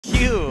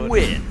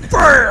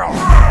CuteWinFail!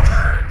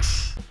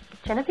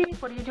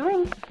 Genevieve, what are you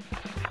doing?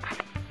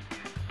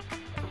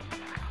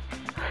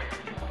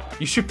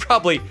 You should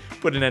probably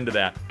put an end to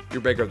that.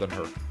 You're bigger than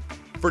her.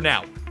 For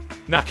now.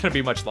 Not gonna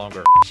be much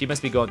longer. She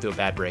must be going through a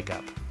bad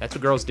breakup. That's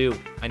what girls do.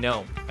 I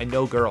know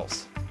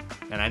girls.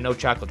 And I know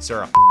chocolate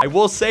syrup. I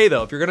will say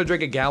though, if you're gonna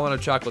drink a gallon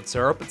of chocolate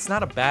syrup, it's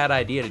not a bad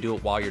idea to do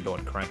it while you're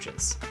doing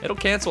crunches. It'll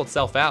cancel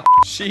itself out.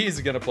 She's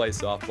gonna play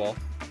softball.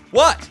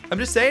 What? I'm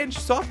just saying,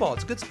 she's softball.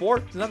 It's a good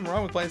sport. There's nothing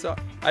wrong with playing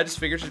softball. I just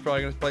figured she's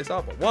probably gonna play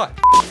softball. What?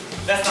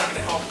 That's not gonna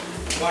help.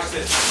 Watch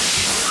this.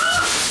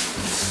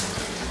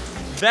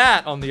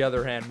 That, on the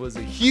other hand, was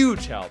a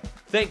huge help.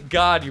 Thank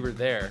God you were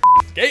there.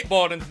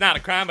 Skateboarding's not a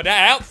crime, but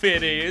that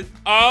outfit is.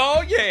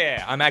 Oh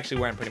yeah. I'm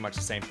actually wearing pretty much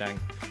the same thing.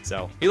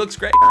 So, he looks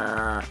great.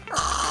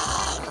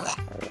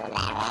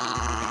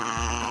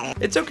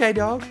 It's okay,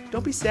 dog.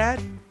 Don't be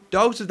sad.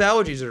 Dogs with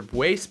allergies are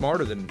way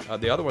smarter than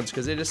the other ones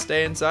because they just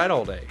stay inside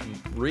all day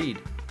and read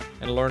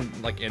and learn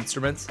like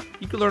instruments.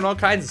 You can learn all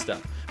kinds of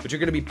stuff, but you're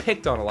gonna be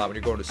picked on a lot when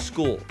you're going to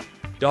school,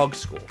 dog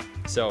school.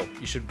 So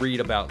you should read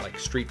about like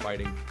street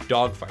fighting,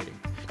 dog fighting.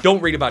 Don't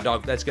read about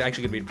dog, that's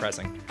actually gonna be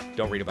depressing.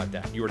 Don't read about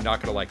that. You are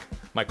not gonna like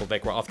Michael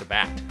Vick right off the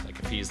bat, like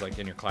if he's like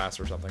in your class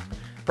or something.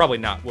 Probably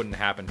not, wouldn't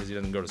happen because he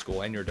doesn't go to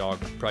school, and your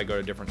dog would probably go to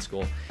a different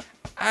school.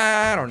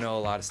 I don't know a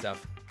lot of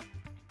stuff.